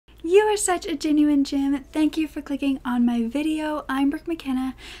You are such a genuine gem. Thank you for clicking on my video. I'm Brooke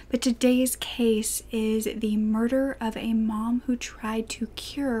McKenna, but today's case is the murder of a mom who tried to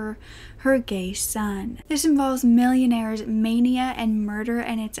cure her gay son. This involves millionaires, mania, and murder,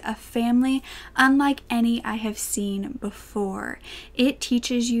 and it's a family unlike any I have seen before. It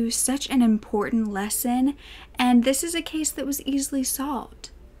teaches you such an important lesson, and this is a case that was easily solved,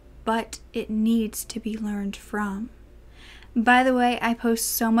 but it needs to be learned from. By the way, I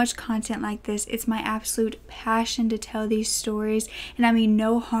post so much content like this. It's my absolute passion to tell these stories, and I mean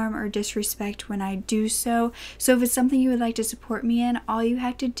no harm or disrespect when I do so. So if it's something you would like to support me in, all you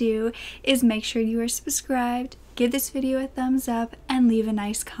have to do is make sure you are subscribed, give this video a thumbs up, and leave a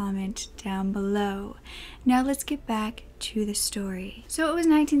nice comment down below. Now let's get back to the story. So it was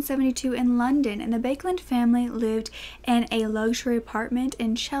 1972 in London, and the Baekeland family lived in a luxury apartment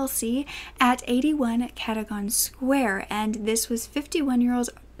in Chelsea at 81 Cadogan Square, and this was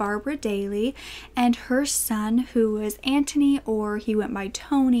 51-year-old Barbara Daly and her son, who was Antony, or he went by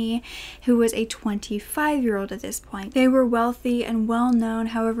Tony, who was a 25-year-old at this point. They were wealthy and well known.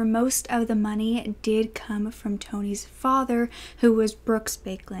 However, most of the money did come from Tony's father, who was Brooks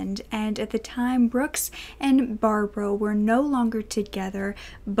Baekeland, and at the time Brooks and Barbara were no longer together,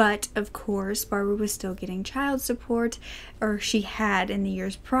 but of course Barbara was still getting child support, or she had in the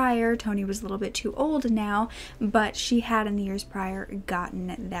years prior. Tony was a little bit too old now, but she had in the years prior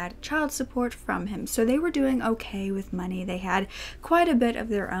gotten that child support from him. So they were doing okay with money. They had quite a bit of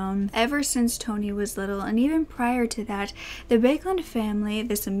their own ever since Tony was little, and even prior to that, the Baekeland family,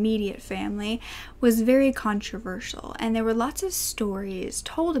 this immediate family, was very controversial, and there were lots of stories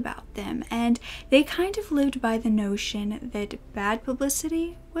told about them, and they kind of lived by the notion that bad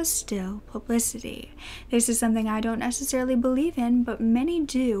publicity was still publicity. This is something I don't necessarily believe in, but many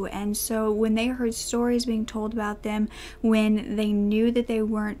do, and so when they heard stories being told about them, when they knew that they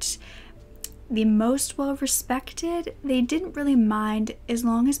weren't the most well respected, they didn't really mind as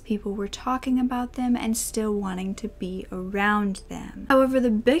long as people were talking about them and still wanting to be around them. However, the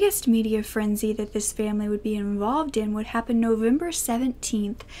biggest media frenzy that this family would be involved in would happen November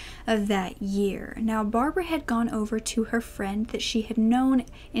 17th of that year. Now, Barbara had gone over to her friend that she had known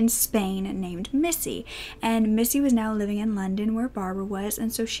in Spain named Missy, and Missy was now living in London where Barbara was,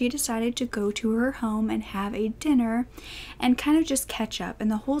 and so she decided to go to her home and have a dinner and kind of just catch up. And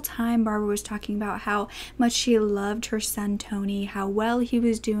the whole time Barbara was talking about how much she loved her son Tony, how well he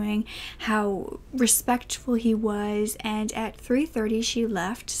was doing, how respectful he was, and at 3:30 she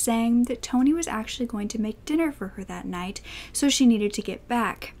left, saying that Tony was actually going to make dinner for her that night, so she needed to get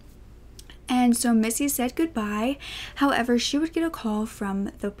back. And so Missy said goodbye. However, she would get a call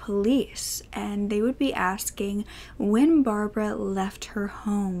from the police, and they would be asking when Barbara left her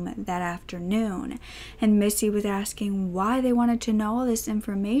home that afternoon. And Missy was asking why they wanted to know all this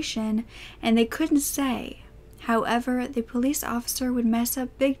information, and they couldn't say. However, the police officer would mess up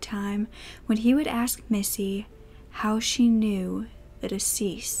big time when he would ask Missy how she knew the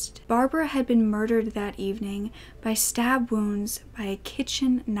deceased. Barbara had been murdered that evening by stab wounds by a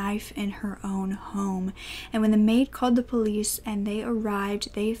kitchen knife in her own home, and when the maid called the police and they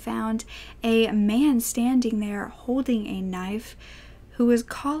arrived, they found a man standing there holding a knife who was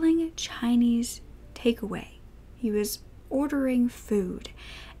calling Chinese takeaway. He was ordering food,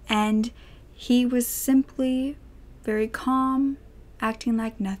 and he was simply very calm, acting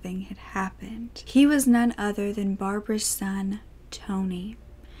like nothing had happened. He was none other than Barbara's son, Tony,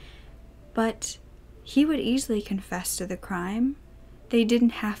 but he would easily confess to the crime. They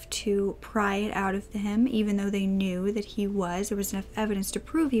didn't have to pry it out of him, even though they knew that there was enough evidence to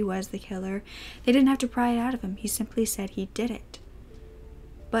prove he was the killer. They didn't have to pry it out of him. He simply said he did it.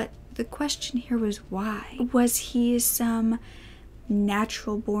 But the question here was why? Was he some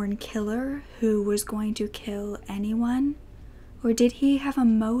natural born killer who was going to kill anyone? Or did he have a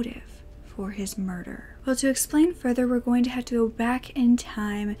motive for his murder? Well, to explain further, we're going to have to go back in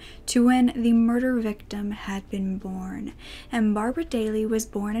time to when the murder victim had been born. And Barbara Daly was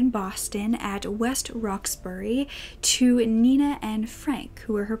born in Boston at West Roxbury to Nina and Frank,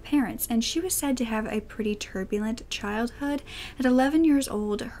 who were her parents. And she was said to have a pretty turbulent childhood. At 11 years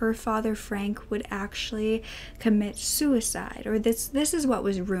old, her father Frank would actually commit suicide, or this is what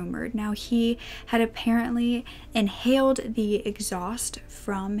was rumored. Now, he had apparently inhaled the exhaust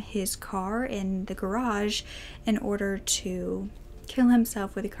from his car in the garage in order to kill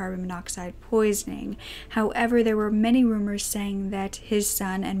himself with a carbon monoxide poisoning. However, there were many rumors saying that his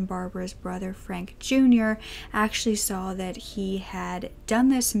son and Barbara's brother Frank Jr. actually saw that he had done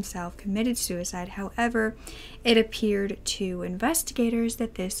this himself, committed suicide. However, it appeared to investigators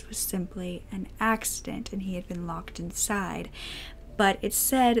that this was simply an accident and he had been locked inside. but it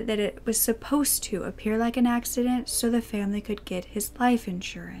said that it was supposed to appear like an accident so the family could get his life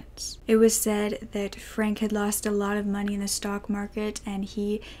insurance. It was said that Frank had lost a lot of money in the stock market and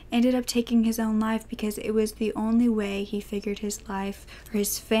he ended up taking his own life because it was the only way he figured his life or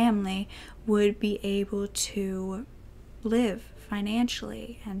his family would be able to live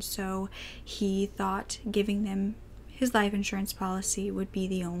financially, and so he thought giving them his life insurance policy would be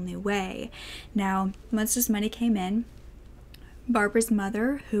the only way. Now, once this money came in, Barbara's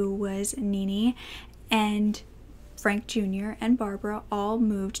mother, who was Nini, and Frank Jr. and Barbara all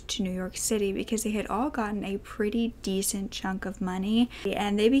moved to New York City because they had all gotten a pretty decent chunk of money,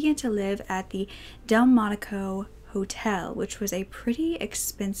 and they began to live at the Delmonico Hotel, which was a pretty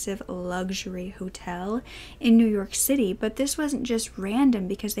expensive luxury hotel in New York City. But this wasn't just random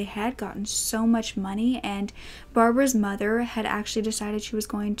because they had gotten so much money, and Barbara's mother had actually decided she was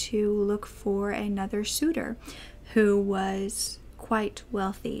going to look for another suitor who was quite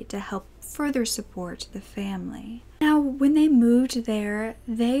wealthy to help further support the family. Now, when they moved there,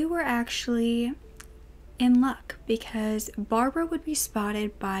 they were actually in luck because Barbara would be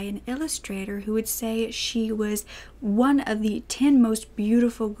spotted by an illustrator who would say she was one of the 10 most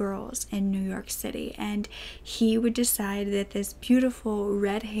beautiful girls in New York City, and he would decide that this beautiful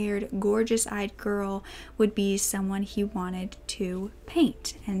red-haired gorgeous-eyed girl would be someone he wanted to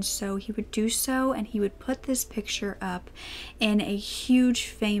paint. And so he would do so, and he would put this picture up in a huge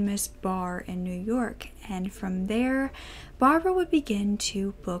famous bar in New York, and from there Barbara would begin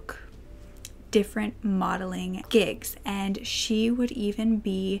to book different modeling gigs, and she would even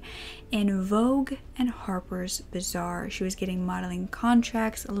be in Vogue and Harper's Bazaar. She was getting modeling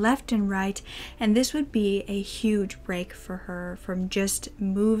contracts left and right, and this would be a huge break for her from just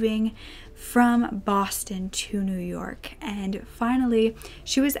moving from Boston to New York. And finally,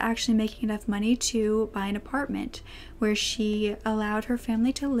 she was actually making enough money to buy an apartment where she allowed her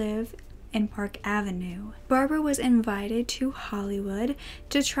family to live in Park Avenue. Barbara was invited to Hollywood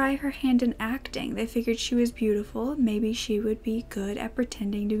to try her hand in acting. They figured she was beautiful, maybe she would be good at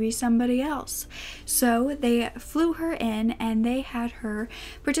pretending to be somebody else. So they flew her in and they had her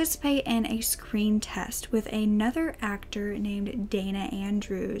participate in a screen test with another actor named Dana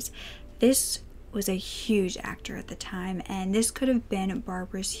Andrews. This was a huge actor at the time, and this could have been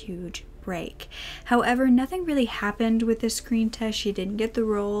Barbara's huge break. However, nothing really happened with this screen test. She didn't get the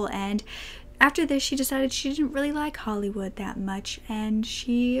role, and after this she decided she didn't really like Hollywood that much and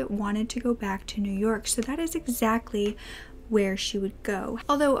she wanted to go back to New York. So that is exactly where she would go.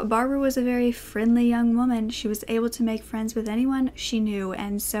 Although Barbara was a very friendly young woman, she was able to make friends with anyone she knew,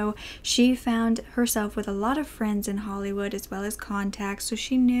 and so she found herself with a lot of friends in Hollywood as well as contacts, so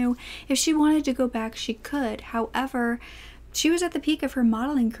she knew if she wanted to go back she could. However, she was at the peak of her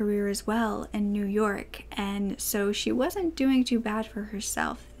modeling career as well in New York, and so she wasn't doing too bad for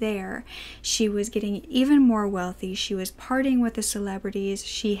herself there. She was getting even more wealthy. She was partying with the celebrities.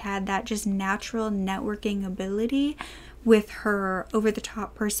 She had that just natural networking ability with her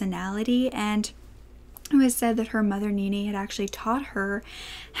over-the-top personality, and it was said that her mother Nini had actually taught her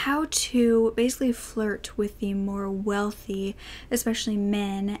how to basically flirt with the more wealthy, especially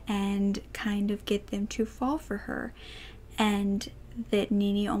men, and kind of get them to fall for her. And that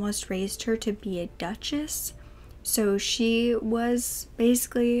Nini almost raised her to be a duchess. So she was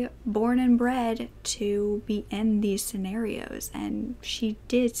basically born and bred to be in these scenarios, and she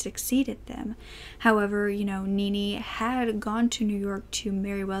did succeed at them. However, you know, Nini had gone to New York to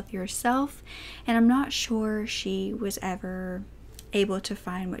marry wealthy herself, and I'm not sure she was ever able to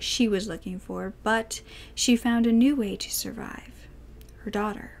find what she was looking for, but she found a new way to survive: her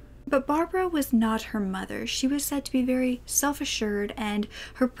daughter. But Barbara was not her mother. She was said to be very self-assured, and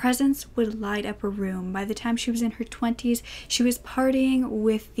her presence would light up a room. By the time she was in her 20s, she was partying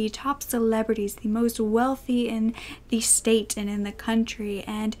with the top celebrities, the most wealthy in the state and in the country,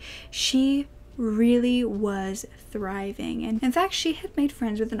 and she really was thriving. And in fact, she had made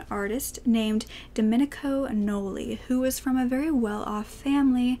friends with an artist named Domenico Noli, who was from a very well-off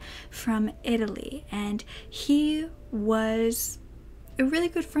family from Italy, and he was a really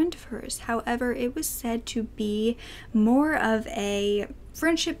good friend of hers. However, it was said to be more of a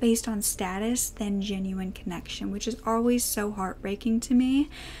friendship based on status than genuine connection, which is always so heartbreaking to me.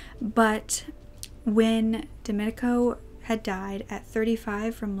 But when Domenico had died at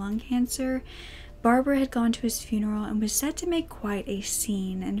 35 from lung cancer, Barbara had gone to his funeral and was said to make quite a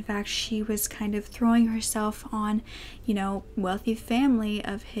scene. In fact, she was kind of throwing herself on, you know, wealthy family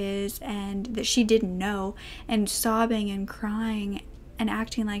of his and that she didn't know, and sobbing and crying and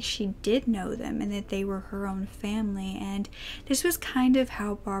acting like she did know them and that they were her own family. And this was kind of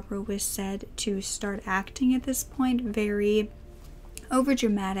how Barbara was said to start acting at this point, very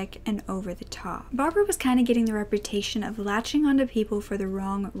overdramatic and over the top. Barbara was kind of getting the reputation of latching onto people for the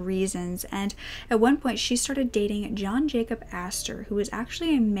wrong reasons, and at one point she started dating John Jacob Astor, who was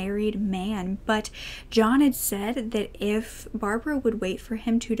actually a married man, but John had said that if Barbara would wait for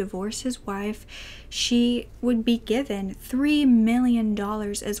him to divorce his wife, she would be given $3 million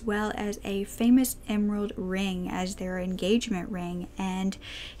as well as a famous emerald ring as their engagement ring, and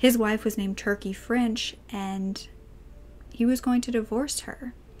his wife was named Turkey French, and he was going to divorce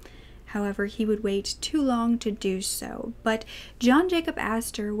her. However, he would wait too long to do so. But John Jacob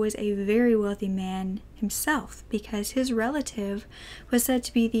Astor was a very wealthy man himself, because his relative was said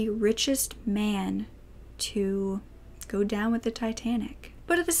to be the richest man to go down with the Titanic.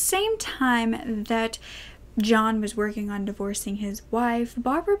 But at the same time that John was working on divorcing his wife,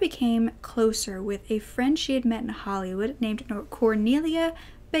 Barbara became closer with a friend she had met in Hollywood named Cornelia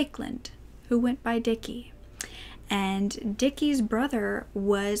Baekeland, who went by Dickie. And Dickie's brother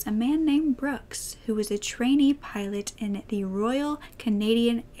was a man named Brooks, who was a trainee pilot in the Royal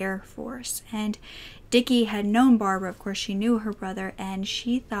Canadian Air Force. And Dickie had known Barbara, of course she knew her brother, and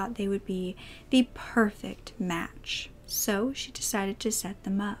she thought they would be the perfect match. So she decided to set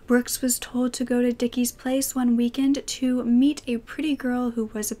them up. Brooks was told to go to Dickie's place one weekend to meet a pretty girl who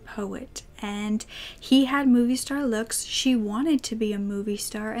was a poet. And he had movie star looks, she wanted to be a movie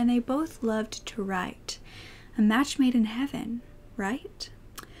star, and they both loved to write. A match made in heaven, right?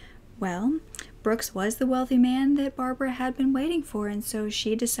 Well, Brooks was the wealthy man that Barbara had been waiting for, and so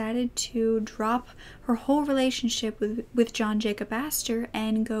she decided to drop her whole relationship with John Jacob Astor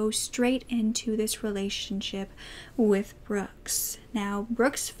and go straight into this relationship with Brooks. Now,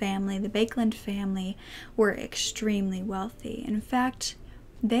 Brooks' family, the Baekeland family, were extremely wealthy. In fact,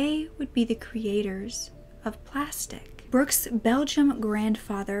 they would be the creators of plastic. Brooks' Belgian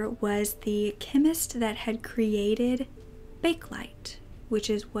grandfather was the chemist that had created Bakelite, which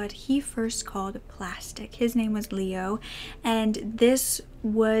is what he first called plastic. His name was Leo, and this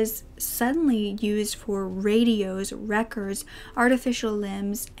was suddenly used for radios, records, artificial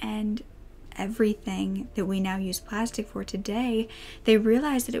limbs, and everything that we now use plastic for today. They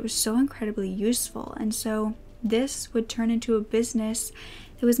realized that it was so incredibly useful, and so this would turn into a business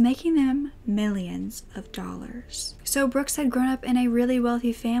that was making them millions of dollars. So Brooks had grown up in a really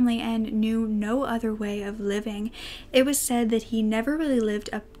wealthy family and knew no other way of living. It was said that he never really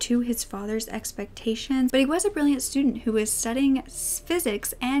lived up to his father's expectations, but he was a brilliant student who was studying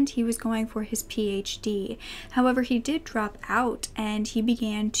physics and he was going for his PhD. However, he did drop out and he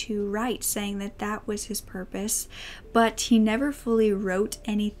began to write, saying that that was his purpose, but he never fully wrote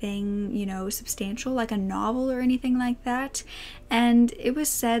anything, you know, substantial like a novel or anything like that. And it was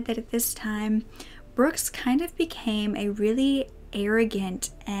said that at this time, Brooks kind of became a really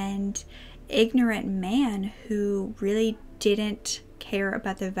arrogant and ignorant man who really didn't care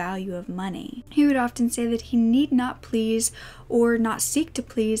about the value of money. He would often say that he need not please or not seek to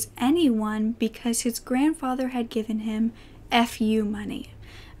please anyone because his grandfather had given him FU money.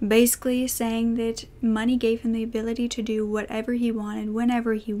 Basically saying that money gave him the ability to do whatever he wanted,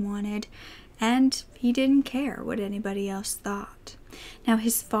 whenever he wanted, and he didn't care what anybody else thought. Now,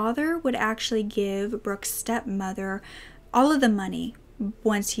 his father would actually give Brooks' stepmother all of the money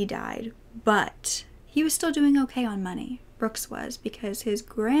once he died, but he was still doing okay on money. Brooks was, because his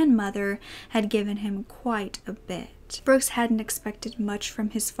grandmother had given him quite a bit. Brooks hadn't expected much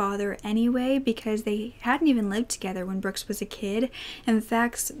from his father anyway, because they hadn't even lived together when Brooks was a kid. In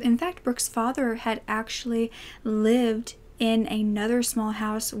fact, Brooks' father had actually lived in another small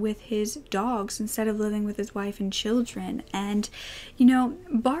house with his dogs instead of living with his wife and children. And, you know,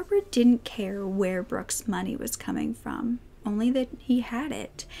 Barbara didn't care where Brooks' money was coming from, only that he had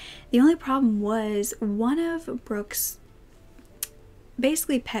it. The only problem was one of Brooks'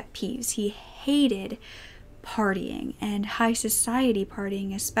 basically pet peeves. He hated partying, and high society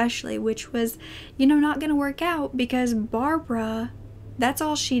partying especially, which was, you know, not gonna work out because Barbara, that's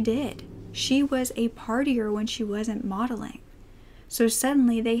all she did. She was a partier when she wasn't modeling. So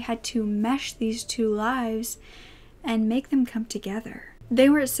suddenly they had to mesh these two lives and make them come together. They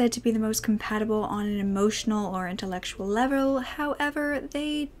weren't said to be the most compatible on an emotional or intellectual level. However,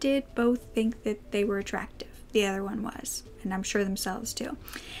 they did both think that they were attractive. The other one was, and I'm sure themselves too.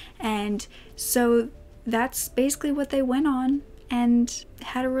 And so that's basically what they went on and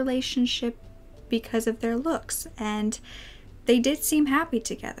had a relationship because of their looks. And they did seem happy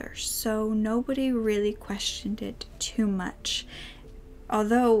together, so nobody really questioned it too much.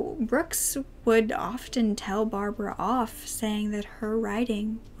 Although Brooks would often tell Barbara off, saying that her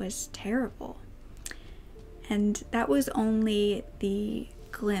writing was terrible. And that was only the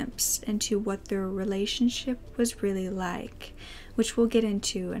glimpse into what their relationship was really like. which we'll get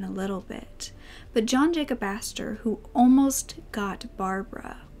into in a little bit. But John Jacob Astor, who almost got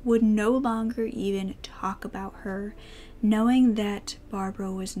Barbara, would no longer even talk about her, knowing that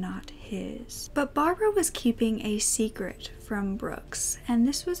Barbara was not his. But Barbara was keeping a secret from Brooks, and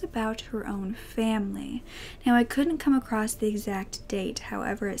this was about her own family. Now, I couldn't come across the exact date,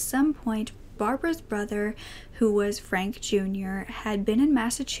 however, at some point, Barbara's brother, who was Frank Jr., had been in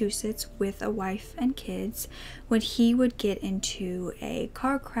Massachusetts with a wife and kids when he would get into a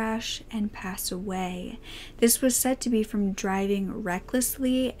car crash and pass away. This was said to be from driving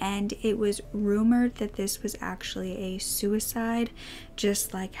recklessly, and it was rumored that this was actually a suicide,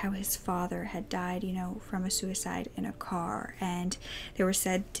 just like how his father had died, you know, from a suicide in a car. And there were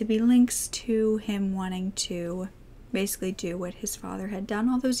said to be links to him wanting to basically do what his father had done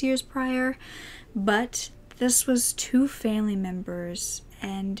all those years prior. But this was 2 family members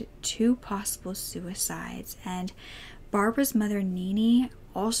and 2 possible suicides, and Barbara's mother Nini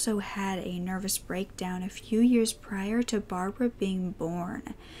also had a nervous breakdown a few years prior to Barbara being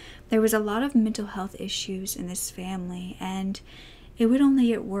born. There was a lot of mental health issues in this family, and it would only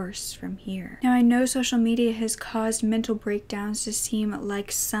get worse from here. Now, I know social media has caused mental breakdowns to seem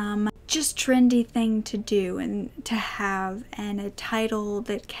like some just trendy thing to do and to have, and a title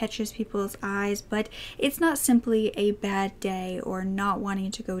that catches people's eyes, but it's not simply a bad day or not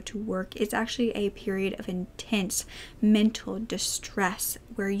wanting to go to work. It's actually a period of intense mental distress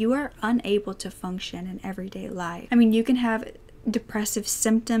where you are unable to function in everyday life. I mean, you can have depressive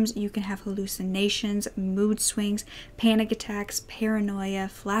symptoms, you can have hallucinations, mood swings, panic attacks, paranoia,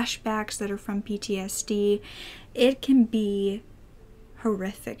 flashbacks that are from PTSD. It can be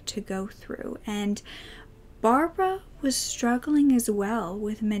horrific to go through, and Barbara was struggling as well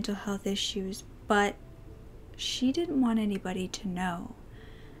with mental health issues, but she didn't want anybody to know,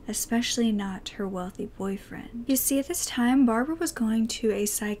 especially not her wealthy boyfriend. You see, at this time, Barbara was going to a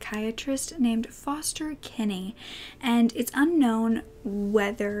psychiatrist named Foster Kinney, and it's unknown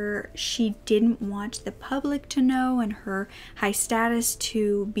whether she didn't want the public to know and her high status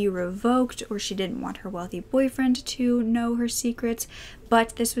to be revoked, or she didn't want her wealthy boyfriend to know her secrets,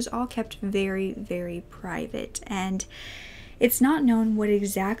 but this was all kept very, very private, and it's not known what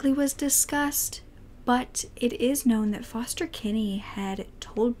exactly was discussed. But it is known that Foster Kinney had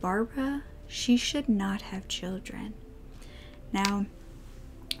told Barbara she should not have children. Now,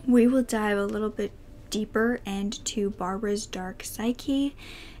 we will dive a little bit deeper into Barbara's dark psyche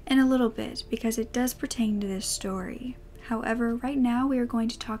in a little bit because it does pertain to this story. However, right now we are going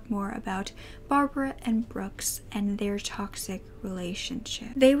to talk more about Barbara and Brooks and their toxic relationship.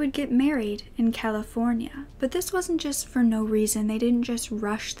 They would get married in California, but this wasn't just for no reason. They didn't just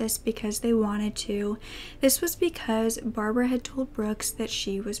rush this because they wanted to. This was because Barbara had told Brooks that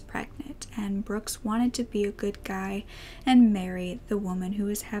she was pregnant, and Brooks wanted to be a good guy and marry the woman who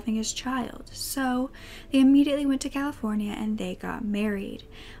was having his child. So they immediately went to California and they got married.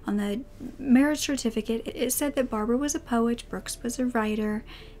 On the marriage certificate, it said that Barbara was a poet, Brooks was a writer,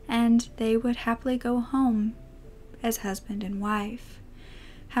 and they would happily go home as husband and wife.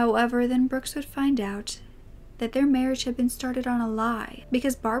 However, then Brooks would find out that their marriage had been started on a lie,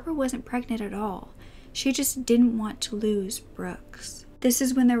 because Barbara wasn't pregnant at all. She just didn't want to lose Brooks. This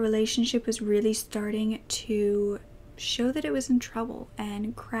is when their relationship was really starting to show that it was in trouble,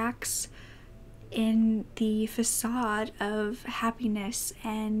 and cracks in the facade of happiness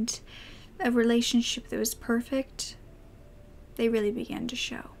and a relationship that was perfect, they really began to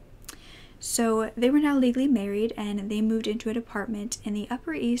show. So they were now legally married, and they moved into an apartment in the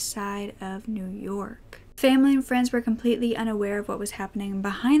Upper East Side of New York. Family and friends were completely unaware of what was happening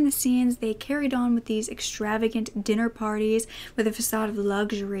behind the scenes. They carried on with these extravagant dinner parties with a facade of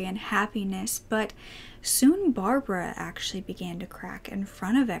luxury and happiness, but soon Barbara actually began to crack in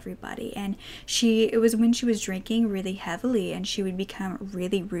front of everybody, and it was when she was drinking really heavily, and she would become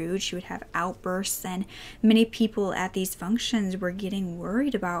really rude. She would have outbursts, and many people at these functions were getting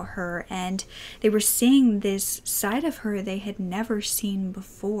worried about her, and they were seeing this side of her they had never seen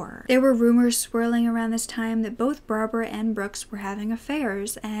before. There were rumors swirling around this time that both Barbara and Brooks were having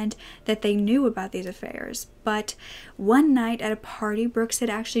affairs, and that they knew about these affairs. But one night at a party, Brooks had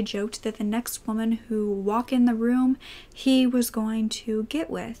actually joked that the next woman who walked in the room he was going to get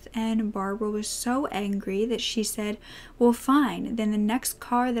with, and Barbara was so angry that she said, well, fine, then the next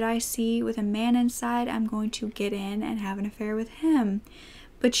car that I see with a man inside, I'm going to get in and have an affair with him.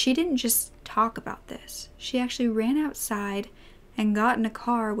 But she didn't just talk about this. She actually ran outside and got in a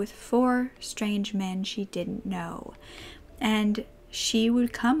car with 4 strange men she didn't know. And she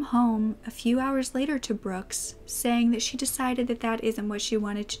would come home a few hours later to Brooks, saying that she decided that that isn't what she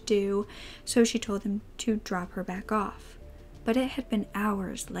wanted to do, so she told him to drop her back off. but it had been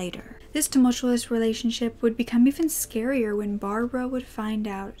hours later. This tumultuous relationship would become even scarier when Barbara would find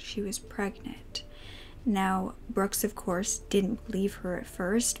out she was pregnant. Now, Brooks, of course, didn't believe her at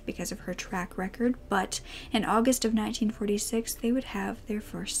first because of her track record, but in August of 1946, they would have their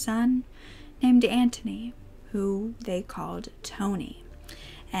first son, named Antony, who they called Tony.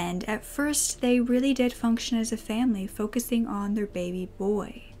 And at first, they really did function as a family, focusing on their baby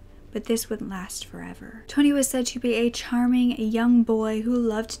boy. But this wouldn't last forever. Tony was said to be a charming young boy who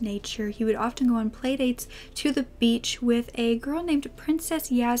loved nature. He would often go on playdates to the beach with a girl named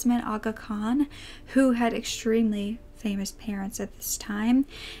Princess Yasmin Aga Khan, who had extremely famous parents at this time.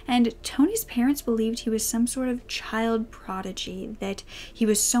 And Tony's parents believed he was some sort of child prodigy, that he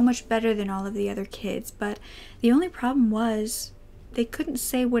was so much better than all of the other kids. But the only problem was they couldn't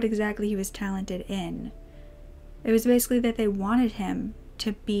say what exactly he was talented in. It was basically that they wanted him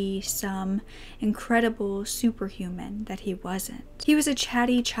to be some incredible superhuman that he wasn't. He was a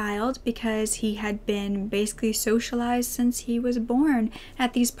chatty child because he had been basically socialized since he was born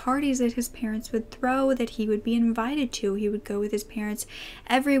at these parties that his parents would throw, that he would be invited to. He would go with his parents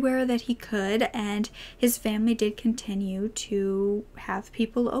everywhere that he could, and his family did continue to have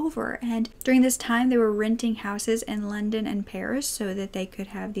people over. And during this time, they were renting houses in London and Paris so that they could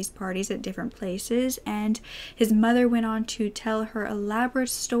have these parties at different places. And his mother went on to tell her elaborate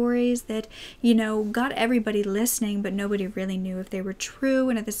stories that, you know, got everybody listening, but nobody really knew if they were true.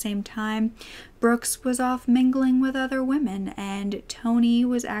 And at the same time, Brooks was off mingling with other women, and Tony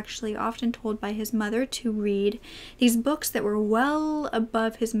was actually often told by his mother to read these books that were well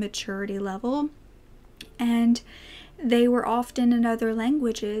above his maturity level, and they were often in other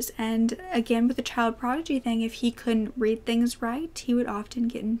languages. And again, with the child prodigy thing, if he couldn't read things right, he would often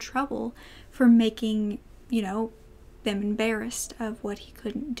get in trouble for making, you know, them embarrassed of what he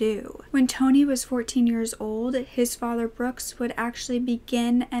couldn't do. When Tony was 14 years old, his father Brooks would actually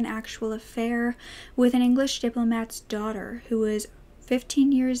begin an actual affair with an English diplomat's daughter who was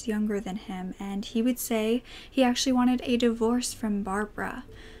 15 years younger than him, and he would say he actually wanted a divorce from Barbara.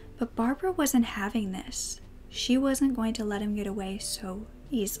 But Barbara wasn't having this. She wasn't going to let him get away so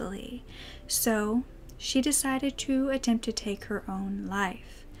easily. So she decided to attempt to take her own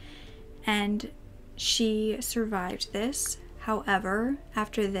life. And she survived this. However,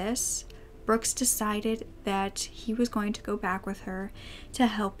 after this, Brooks decided that he was going to go back with her to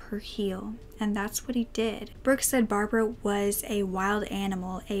help her heal, and that's what he did. Brooks said Barbara was a wild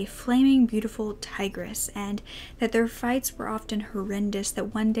animal, a flaming beautiful tigress, and that their fights were often horrendous,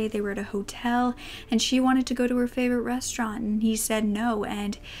 that one day they were at a hotel and she wanted to go to her favorite restaurant and he said no,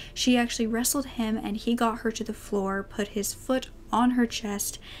 and she actually wrestled him and he got her to the floor, put his foot on her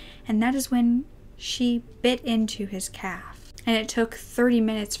chest, and that is when she bit into his calf, and it took 30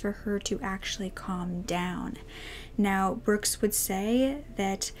 minutes for her to actually calm down. Now, Brooks would say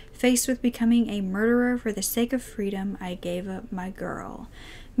that, faced with becoming a murderer for the sake of freedom, I gave up my girl,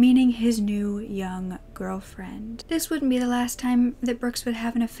 meaning his new young girlfriend. This wouldn't be the last time that Brooks would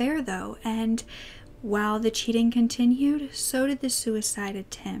have an affair, though, and while the cheating continued, so did the suicide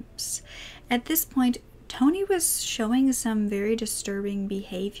attempts. At this point, Tony was showing some very disturbing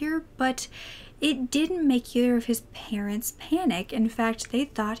behavior, but it didn't make either of his parents panic. In fact, they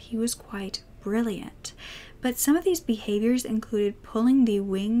thought he was quite brilliant. But some of these behaviors included pulling the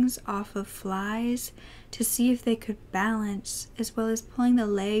wings off of flies to see if they could balance, as well as pulling the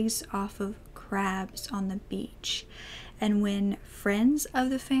legs off of crabs on the beach. And when friends of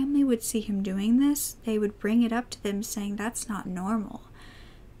the family would see him doing this, they would bring it up to them saying that's not normal.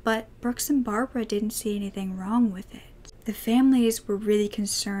 But Brooks and Barbara didn't see anything wrong with it. The families were really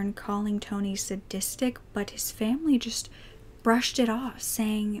concerned, calling Tony sadistic, but his family just brushed it off,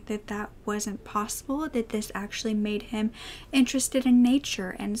 saying that that wasn't possible, that this actually made him interested in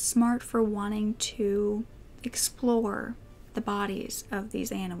nature and smart for wanting to explore the bodies of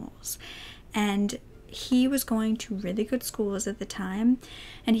these animals. And he was going to really good schools at the time,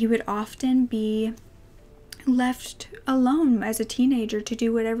 and he would often be left alone as a teenager to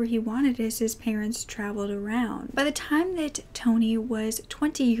do whatever he wanted as his parents traveled around. By the time that Tony was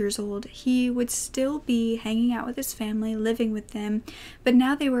 20 years old, he would still be hanging out with his family, living with them, but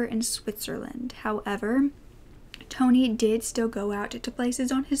now they were in Switzerland. However, Tony did still go out to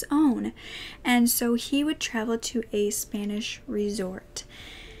places on his own, and so he would travel to a Spanish resort.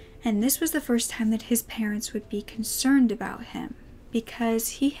 And this was the first time that his parents would be concerned about him, because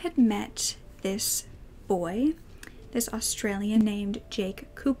he had met this boy this Australian named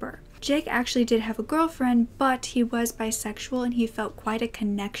Jake Cooper. Jake actually did have a girlfriend, but he was bisexual and he felt quite a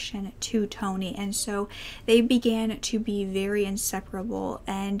connection to Tony, and so they began to be very inseparable,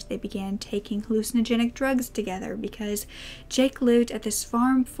 and they began taking hallucinogenic drugs together because Jake lived at this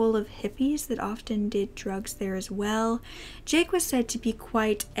farm full of hippies that often did drugs there as well. Jake was said to be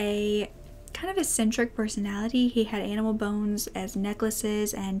quite a kind of eccentric personality. He had animal bones as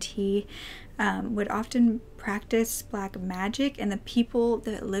necklaces, and he would often practice black magic, and the people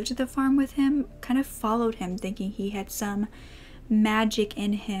that lived at the farm with him kind of followed him, thinking he had some magic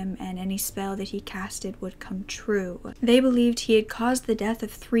in him and any spell that he casted would come true. They believed he had caused the death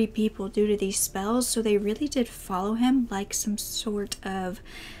of 3 people due to these spells, so they really did follow him like some sort of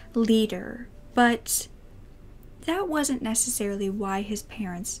leader. But that wasn't necessarily why his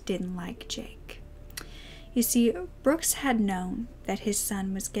parents didn't like Jake. You see, Brooks had known that his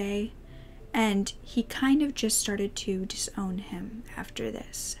son was gay, and he kind of just started to disown him after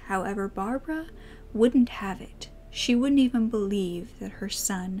this. However, Barbara wouldn't have it. She wouldn't even believe that her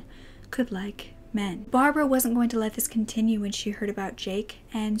son could like men. Barbara wasn't going to let this continue when she heard about Jake,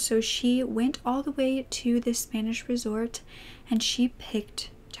 and so she went all the way to the Spanish resort and she picked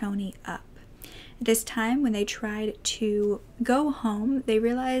Tony up. At this time, when they tried to go home, they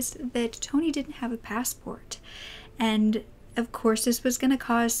realized that Tony didn't have a passport, and of course this was going to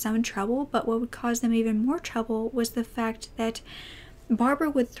cause some trouble, but what would cause them even more trouble was the fact that Barbara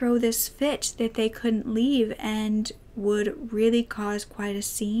would throw this fit that they couldn't leave and would really cause quite a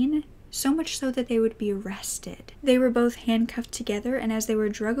scene, so much so that they would be arrested. They were both handcuffed together, and as they were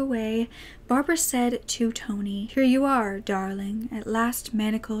drug away, Barbara said to Tony, "Here you are, darling, at last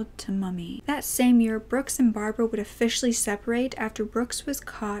manacled to mummy." That same year, Brooks and Barbara would officially separate after Brooks was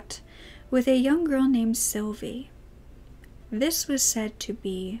caught with a young girl named Sylvie. This was said to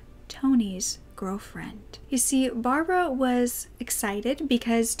be Tony's girlfriend. You see, Barbara was excited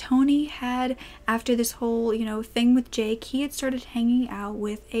because Tony had, after this whole, thing with Jake, he had started hanging out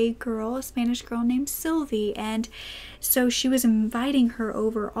with a girl, a Spanish girl named Sylvie, and so she was inviting her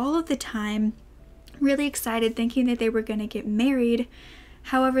over all of the time, really excited, thinking that they were going to get married.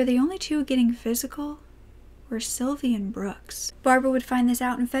 However, the only two getting physical were Sylvie and Brooks. Barbara would find this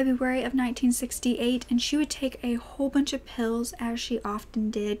out in February of 1968, and she would take a whole bunch of pills, as she often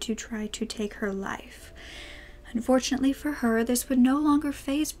did, to try to take her life. Unfortunately for her, this would no longer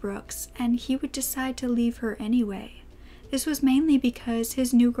faze Brooks, and he would decide to leave her anyway. This was mainly because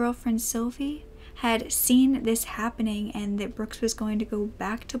his new girlfriend Sylvie had seen this happening and that Brooks was going to go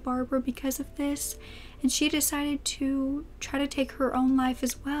back to Barbara because of this, and she decided to try to take her own life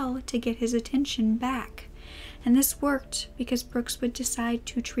as well to get his attention back. And this worked because Brooks would decide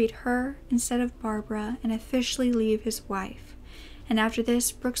to treat her instead of Barbara and officially leave his wife. And after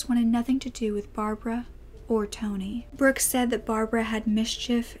this, Brooks wanted nothing to do with Barbara or Tony. Brooks said that Barbara had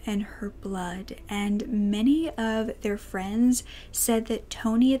mischief in her blood, and many of their friends said that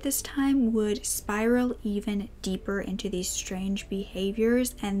Tony at this time would spiral even deeper into these strange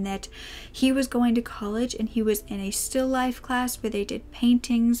behaviors, and that he was going to college and he was in a still life class where they did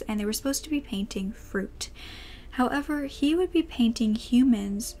paintings, and they were supposed to be painting fruit. However, he would be painting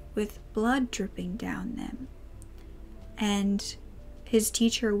humans with blood dripping down them. And his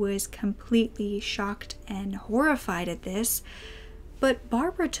teacher was completely shocked and horrified at this, but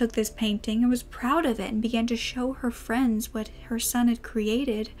Barbara took this painting and was proud of it and began to show her friends what her son had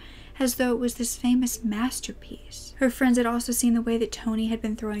created as though it was this famous masterpiece. Her friends had also seen the way that Tony had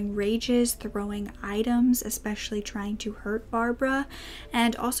been throwing rages, throwing items, especially trying to hurt Barbara,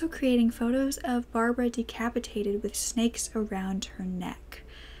 and also creating photos of Barbara decapitated with snakes around her neck.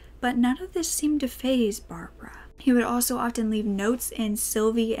 But none of this seemed to faze Barbara. He would also often leave notes in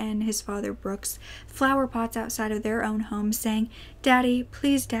Sylvie and his father Brooks' flower pots outside of their own home saying, "Daddy,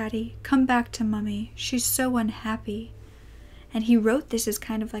 please Daddy, come back to Mummy. She's so unhappy." And he wrote this as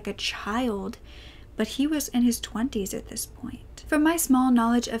kind of like a child, but he was in his 20s at this point. From my small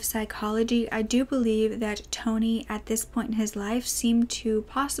knowledge of psychology, I do believe that Tony at this point in his life seemed to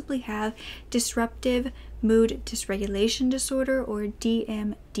possibly have disruptive mood dysregulation disorder, or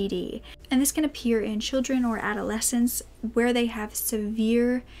DMDD. And this can appear in children or adolescents where they have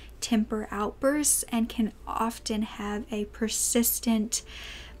severe temper outbursts and can often have a persistent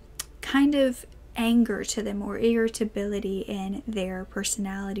kind of anger to them or irritability in their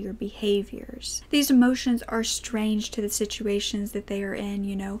personality or behaviors. These emotions are strange to the situations that they are in,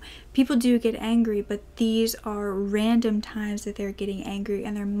 People do get angry, but these are random times that they're getting angry,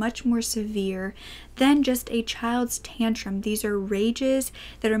 and they're much more severe than just a child's tantrum. These are rages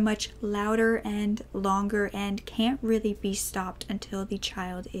that are much louder and longer and can't really be stopped until the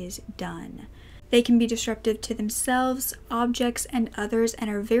child is done. They can be disruptive to themselves, objects, and others, and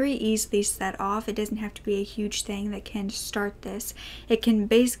are very easily set off. It doesn't have to be a huge thing that can start this. It can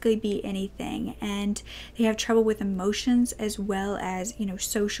basically be anything, and they have trouble with emotions as well as,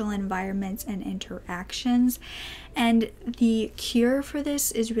 social environments and interactions. And the cure for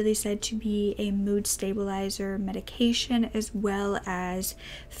this is really said to be a mood stabilizer medication, as well as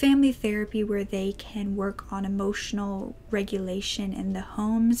family therapy where they can work on emotional regulation in the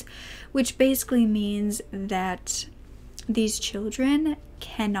homes, which basically means that these children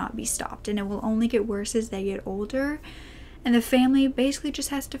cannot be stopped, and it will only get worse as they get older. And the family basically just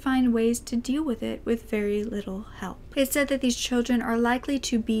has to find ways to deal with it with very little help. It's said that these children are likely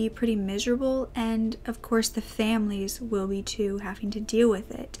to be pretty miserable, and of course the families will be too, having to deal with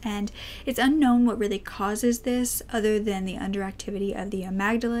it. And it's unknown what really causes this other than the underactivity of the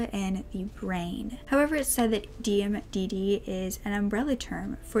amygdala and the brain. However, it's said that DMDD is an umbrella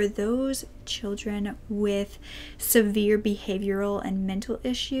term for those children with severe behavioral and mental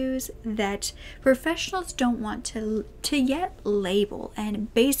issues that professionals don't want to yet label.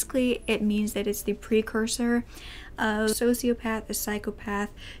 And basically it means that it's the precursor of a sociopath, a psychopath,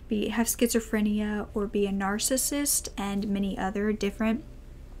 have schizophrenia, or be a narcissist, and many other different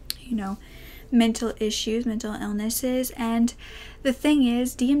mental issues, mental illnesses. And the thing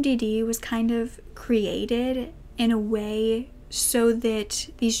is, DMDD was kind of created in a way so that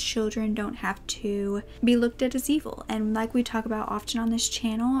these children don't have to be looked at as evil. And like we talk about often on this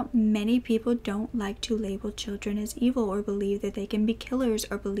channel, many people don't like to label children as evil, or believe that they can be killers,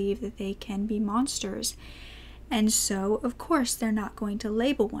 or believe that they can be monsters. And so, of course, they're not going to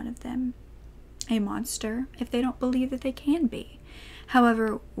label one of them a monster if they don't believe that they can be.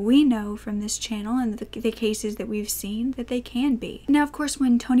 However, we know from this channel and the cases that we've seen that they can be. Now, of course,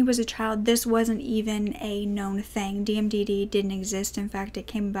 when Tony was a child, this wasn't even a known thing. DMDD didn't exist. In fact, it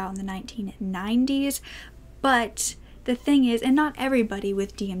came about in the 1990s. But the thing is, and not everybody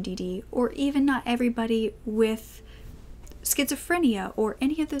with DMDD, or even not everybody with schizophrenia or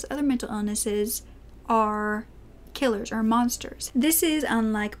any of those other mental illnesses, are killers or monsters. This is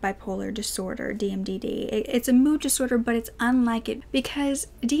unlike bipolar disorder, DMDD. It's a mood disorder, but it's unlike it because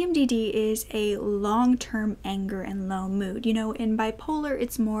DMDD is a long-term anger and low mood. In bipolar,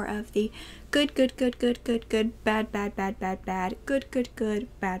 it's more of the good, good, good, good, good, good, bad, bad, bad, bad, bad, good, good, good,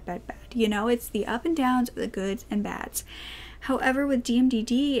 bad, bad, bad. It's the up and downs of the goods and bads. However, with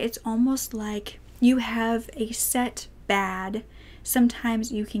DMDD, it's almost like you have a set bad.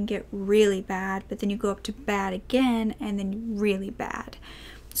 Sometimes you can get really bad, but then you go up to bad again, and then really bad.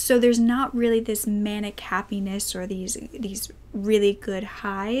 So there's not really this manic happiness or these really good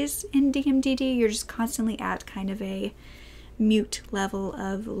highs in DMDD. You're just constantly at kind of a mute level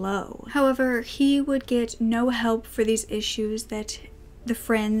of low. However, he would get no help for these issues that the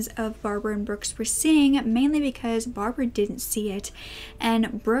friends of Barbara and Brooks were seeing, mainly because Barbara didn't see it,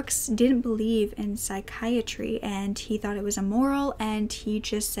 and Brooks didn't believe in psychiatry, and he thought it was immoral, and he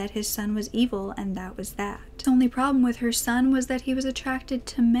just said his son was evil, and that was that. The only problem with her son was that he was attracted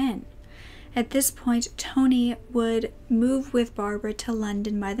to men. At this point, Tony would move with Barbara to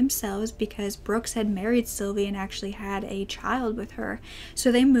London by themselves because Brooks had married Sylvie and actually had a child with her.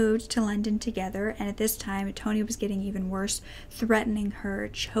 So they moved to London together, and at this time, Tony was getting even worse, threatening her,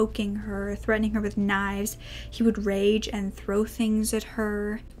 choking her, threatening her with knives. He would rage and throw things at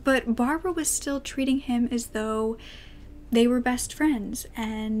her. But Barbara was still treating him as though they were best friends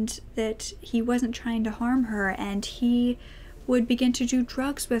and that he wasn't trying to harm her, and he would begin to do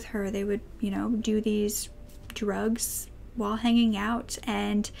drugs with her. They would, do these drugs while hanging out,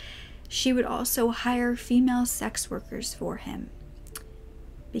 and she would also hire female sex workers for him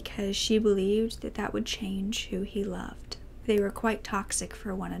because she believed that that would change who he loved. They were quite toxic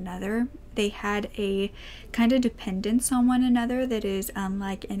for one another. They had a kind of dependence on one another that is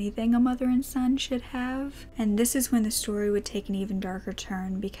unlike anything a mother and son should have. And this is when the story would take an even darker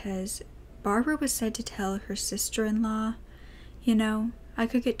turn, because Barbara was said to tell her sister-in-law, I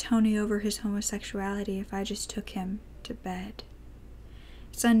could get Tony over his homosexuality if I just took him to bed.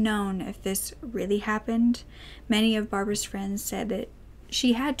 It's unknown if this really happened. Many of Barbara's friends said that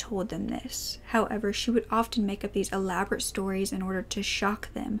she had told them this. However, she would often make up these elaborate stories in order to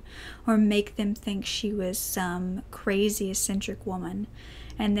shock them or make them think she was some crazy, eccentric woman,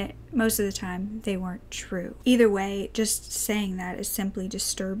 and that most of the time they weren't true. Either way, just saying that is simply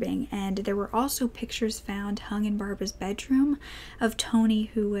disturbing. And there were also pictures found hung in Barbara's bedroom of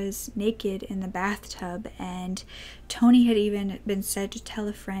Tony, who was naked in the bathtub, and Tony had even been said to tell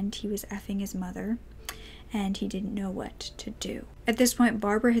a friend he was effing his mother. and he didn't know what to do. At this point,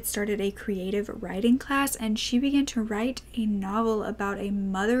 Barbara had started a creative writing class, and she began to write a novel about a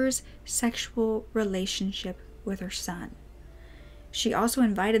mother's sexual relationship with her son. She also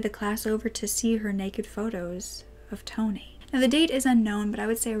invited the class over to see her naked photos of Tony. Now, the date is unknown, but I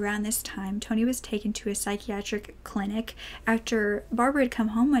would say around this time, Tony was taken to a psychiatric clinic after Barbara had come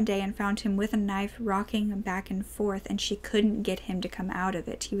home one day and found him with a knife rocking back and forth, and she couldn't get him to come out of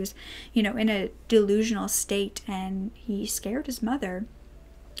it. He was, in a delusional state, and he scared his mother.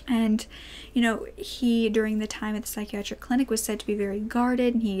 And, he, during the time at the psychiatric clinic, was said to be very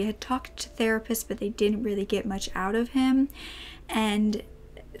guarded, and he had talked to therapists, but they didn't really get much out of him. And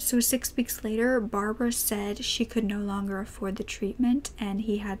so 6 weeks later, Barbara said she could no longer afford the treatment and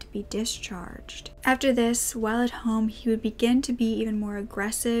he had to be discharged. After this, while at home, he would begin to be even more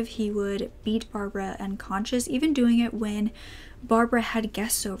aggressive. He would beat Barbara unconscious, even doing it when Barbara had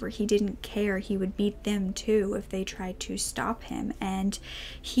guests over. He didn't care. He would beat them too if they tried to stop him. And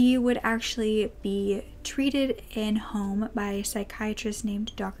he would actually be treated in home by a psychiatrist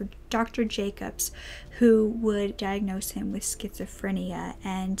named Dr. Jacobs, who would diagnose him with schizophrenia.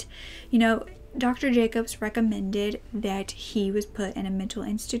 And, Dr. Jacobs recommended that he was put in a mental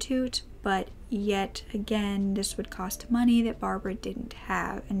institute, but yet again, this would cost money that Barbara didn't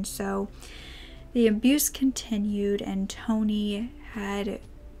have. And so the abuse continued, and Tony had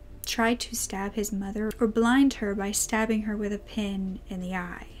tried to stab his mother or blind her by stabbing her with a pin in the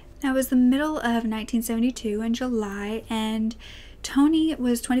eye. Now, it was the middle of 1972 in July, and Tony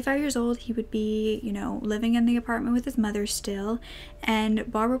was 25 years old. He would be, living in the apartment with his mother still,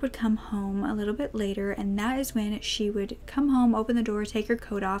 and Barbara would come home a little bit later, and that is when she would come home, open the door, take her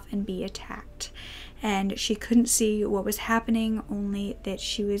coat off, and be attacked. And she couldn't see what was happening, only that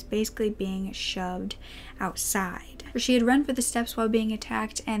she was basically being shoved outside. She had run for the steps while being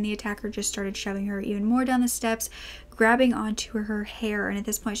attacked, and the attacker just started shoving her even more down the steps, grabbing onto her hair, and at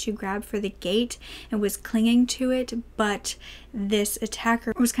this point she grabbed for the gate and was clinging to it, but this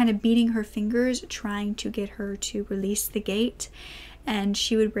attacker was kind of beating her fingers, trying to get her to release the gate, and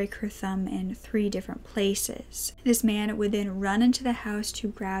she would break her thumb in 3 different places. This man would then run into the house to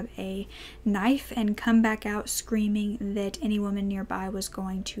grab a knife and come back out screaming that any woman nearby was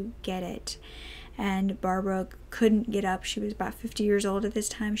going to get it. And Barbara couldn't get up. She was about 50 years old at this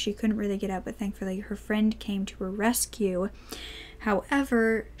time. She couldn't really get up, but thankfully her friend came to her rescue.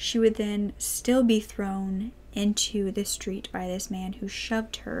 However, she would then still be thrown into the street by this man who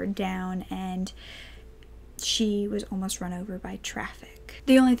shoved her down, and she was almost run over by traffic.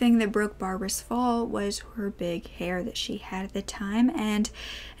 The only thing that broke Barbara's fall was her big hair that she had at the time, and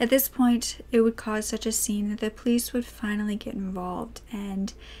at this point it would cause such a scene that the police would finally get involved,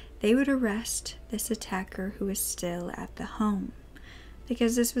 and they would arrest this attacker who was still at the home,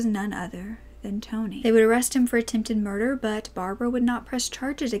 because this was none other than Tony. They would arrest him for attempted murder, but Barbara would not press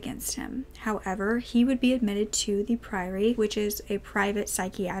charges against him. However, he would be admitted to the Priory, which is a private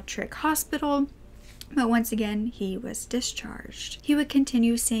psychiatric hospital, but once again, he was discharged. He would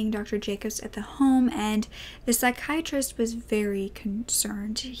continue seeing Dr. Jacobs at the home, and the psychiatrist was very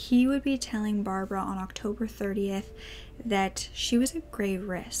concerned. He would be telling Barbara on October 30th that she was at grave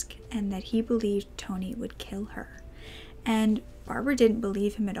risk and that he believed Tony would kill her. And Barbara didn't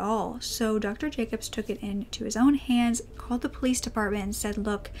believe him at all, so Dr. Jacobs took it into his own hands, called the police department and said,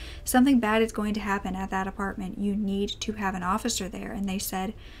 "Look, something bad is going to happen at that apartment. You need to have an officer there." And they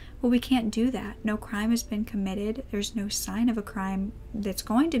said, "Well, we can't do that. No crime has been committed. There's no sign of a crime that's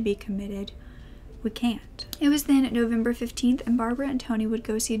going to be committed. We can't." It was then November 15th, and Barbara and Tony would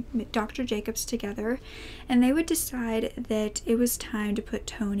go see Dr. Jacobs together, and they would decide that it was time to put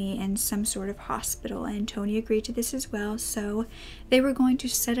Tony in some sort of hospital, and Tony agreed to this as well, so they were going to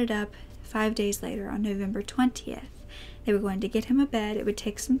set it up 5 days later on November 20th. They were going to get him a bed. It would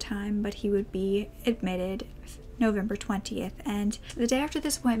take some time, but he would be admitted November 20th. And the day after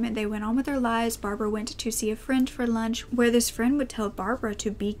this appointment, they went on with their lives. Barbara went to see a friend for lunch, where this friend would tell Barbara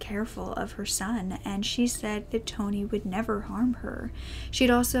to be careful of her son, and she said that Tony would never harm her. She'd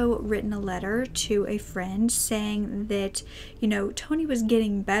also written a letter to a friend saying that, Tony was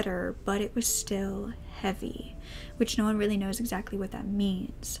getting better, but it was still heavy, which no one really knows exactly what that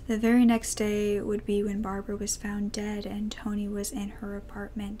means. The very next day would be when Barbara was found dead, and Tony was in her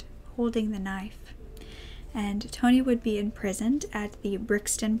apartment holding the knife. And Tony would be imprisoned at the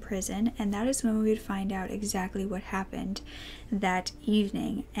Brixton prison, and that is when we would find out exactly what happened that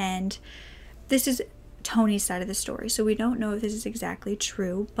evening. And this is Tony's side of the story, so we don't know if this is exactly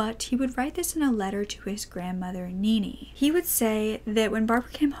true, but he would write this in a letter to his grandmother, Nini. He would say that when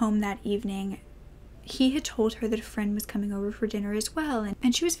Barbara came home that evening, he had told her that a friend was coming over for dinner as well,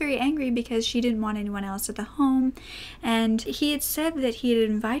 and she was very angry because she didn't want anyone else at the home. And he had said that he had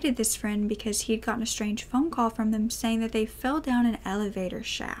invited this friend because he had gotten a strange phone call from them saying that they fell down an elevator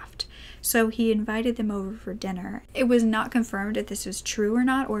shaft. So he invited them over for dinner. It was not confirmed if this was true or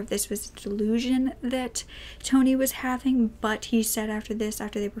not, or if this was a delusion that Tony was having, but he said after this,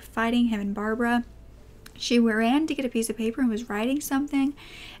 after they were fighting, him and Barbara, she ran to get a piece of paper and was writing something,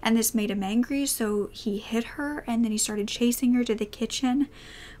 and this made him angry, so he hit her, and then he started chasing her to the kitchen,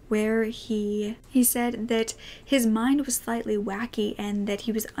 where he said that his mind was slightly wacky and that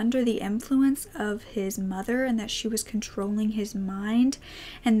he was under the influence of his mother and that she was controlling his mind.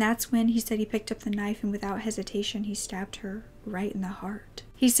 And that's when he said he picked up the knife and without hesitation he stabbed her right in the heart.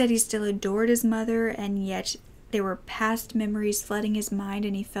 He said he still adored his mother, and yet there were past memories flooding his mind,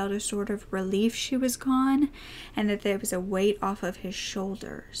 and he felt a sort of relief she was gone and that there was a weight off of his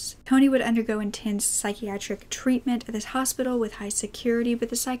shoulders. Tony would undergo intense psychiatric treatment at this hospital with high security, but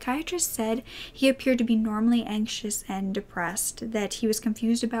the psychiatrist said he appeared to be normally anxious and depressed, that he was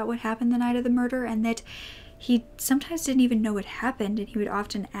confused about what happened the night of the murder, and that he sometimes didn't even know what happened, and he would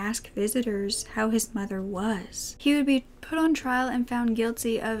often ask visitors how his mother was. He would be put on trial and found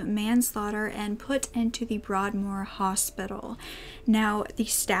guilty of manslaughter and put into the Broadmoor Hospital. Now, the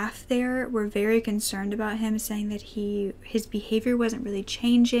staff there were very concerned about him, saying that his behavior wasn't really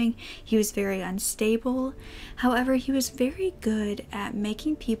changing. He was very unstable. However, he was very good at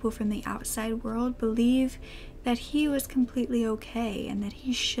making people from the outside world believe that he was completely okay and that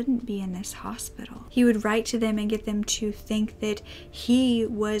he shouldn't be in this hospital. He would write to them and get them to think that he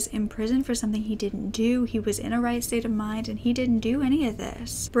was in prison for something he didn't do. He was in a right state of mind and he didn't do any of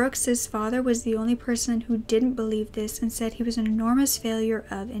this. Brooks' father was the only person who didn't believe this and said he was an enormous failure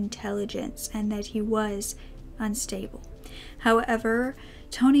of intelligence and that he was unstable. However,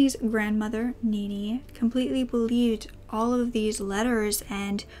 Tony's grandmother, Nini, completely believed all of these letters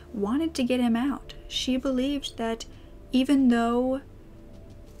and wanted to get him out. She believed that even though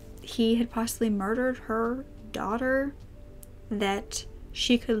he had possibly murdered her daughter, that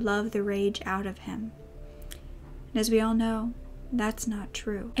she could love the rage out of him. And as we all know, that's not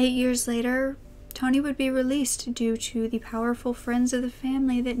true. 8 years later, Tony would be released due to the powerful friends of the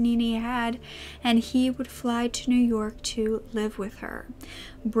family that Nini had, and he would fly to New York to live with her.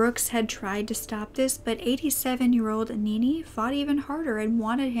 Brooks had tried to stop this, but 87-year-old Nini fought even harder and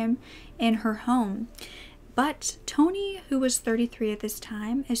wanted him in her home. But Tony, who was 33 at this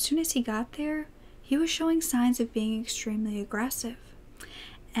time, as soon as he got there, he was showing signs of being extremely aggressive.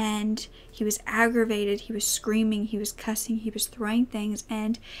 And he was aggravated, he was screaming, he was cussing, he was throwing things,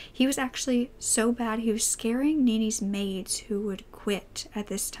 and he was actually so bad he was scaring Nini's maids who would quit at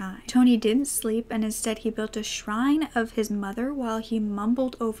this time. Tony didn't sleep, and instead he built a shrine of his mother while he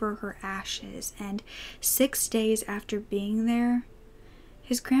mumbled over her ashes, and 6 days after being there,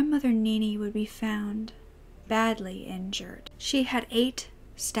 his grandmother Nini would be found badly injured. She had 8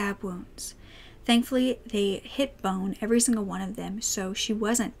 stab wounds. Thankfully, they hit bone, every single one of them, so she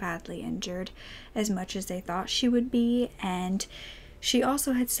wasn't badly injured as much as they thought she would be, and she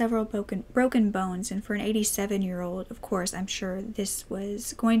also had several broken bones, and for an 87-year-old, of course, I'm sure this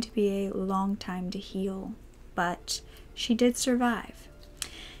was going to be a long time to heal, but she did survive.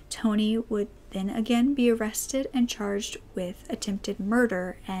 Tony would then again be arrested and charged with attempted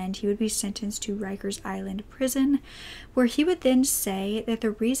murder, and he would be sentenced to Rikers Island prison, where he would then say that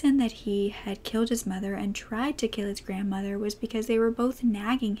the reason that he had killed his mother and tried to kill his grandmother was because they were both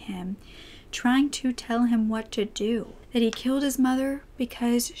nagging him, trying to tell him what to do. That he killed his mother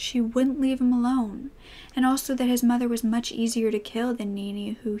because she wouldn't leave him alone, and also that his mother was much easier to kill than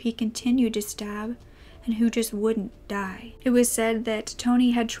Nini, who he continued to stab and who just wouldn't die. It was said that Tony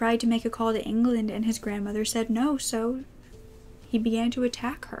had tried to make a call to England and his grandmother said no, so he began to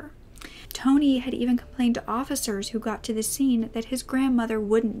attack her. Tony had even complained to officers who got to the scene that his grandmother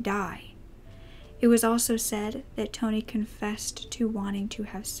wouldn't die. It was also said that Tony confessed to wanting to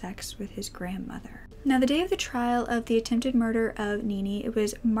have sex with his grandmother. Now, the day of the trial of the attempted murder of Nini, it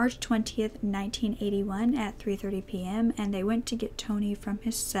was March 20th, 1981 at 3:30 p.m. and they went to get Tony from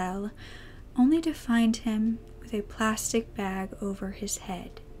his cell, only to find him with a plastic bag over his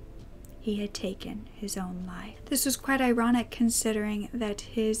head. He had taken his own life. This was quite ironic considering that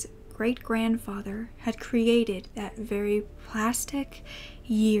his great-grandfather had created that very plastic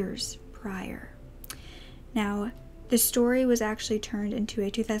years prior. Now, The story was actually turned into a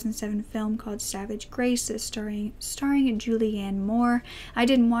 2007 film called Savage Grace, starring Julianne Moore. I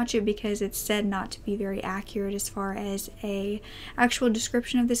didn't watch it because it's said not to be very accurate as far as a actual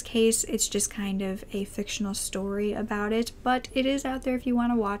description of this case. It's just kind of a fictional story about it, but it is out there if you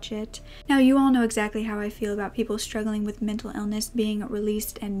want to watch it. Now, you all know exactly how I feel about people struggling with mental illness being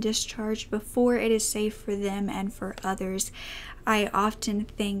released and discharged before it is safe for them and for others. I often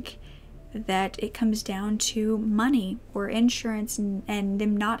think that it comes down to money or insurance and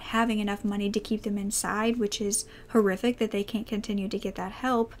them not having enough money to keep them inside, which is horrific that they can't continue to get that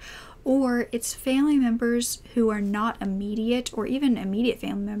help, or it's family members who are not immediate, or even immediate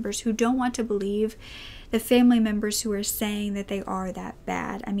family members who don't want to believe the family members who are saying that they are that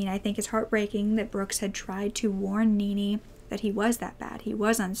bad. I mean, I think it's heartbreaking that Brooks had tried to warn Nini that he was that bad, he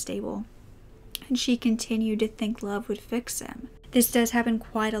was unstable, and she continued to think love would fix him. This does happen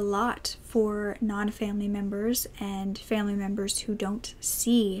quite a lot for non-family members and family members who don't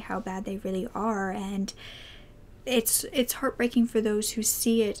see how bad they really are, and it's heartbreaking for those who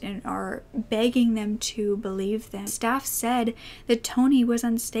see it and are begging them to believe them. Staff said that Tony was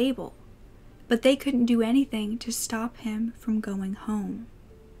unstable, but they couldn't do anything to stop him from going home.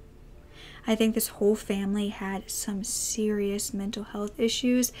 I think this whole family had some serious mental health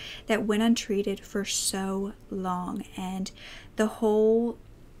issues that went untreated for so long, and the whole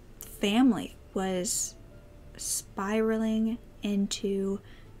family was spiraling into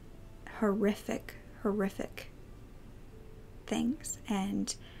horrific things.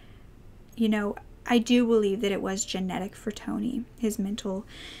 And you know, I do believe that it was genetic for Tony, his mental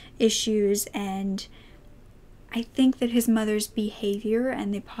issues, and I think that his mother's behavior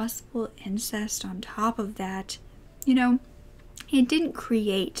and the possible incest on top of that, you know, it didn't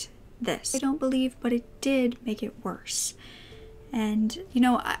create this. I don't believe, but it did make it worse. And, you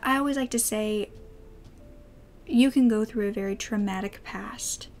know, I always like to say, you can go through a very traumatic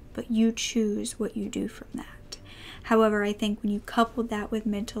past, but you choose what you do from that. However, I think when you couple that with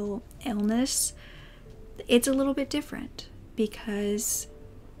mental illness, it's a little bit different because,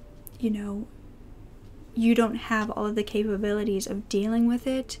 you know, you don't have all of the capabilities of dealing with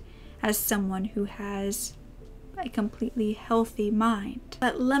it as someone who has a completely healthy mind.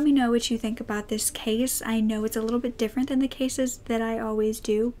 But let me know what you think about this case. I know it's a little bit different than the cases that I always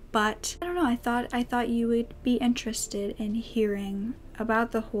do, but I don't know, I thought you would be interested in hearing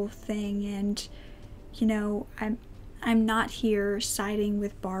about the whole thing. And you know, I'm not here siding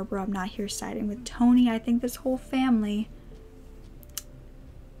with Barbara, I'm not here siding with Tony. I think this whole family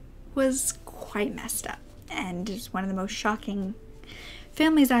was quite messed up and is one of the most shocking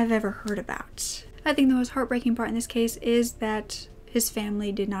families I've ever heard about. I think the most heartbreaking part in this case is that his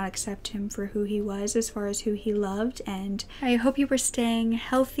family did not accept him for who he was as far as who he loved, and I hope you were staying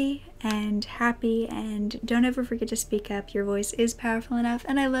healthy and happy, and don't ever forget to speak up. Your voice is powerful enough,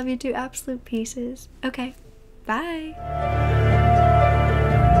 and I love you to absolute pieces. Okay, bye!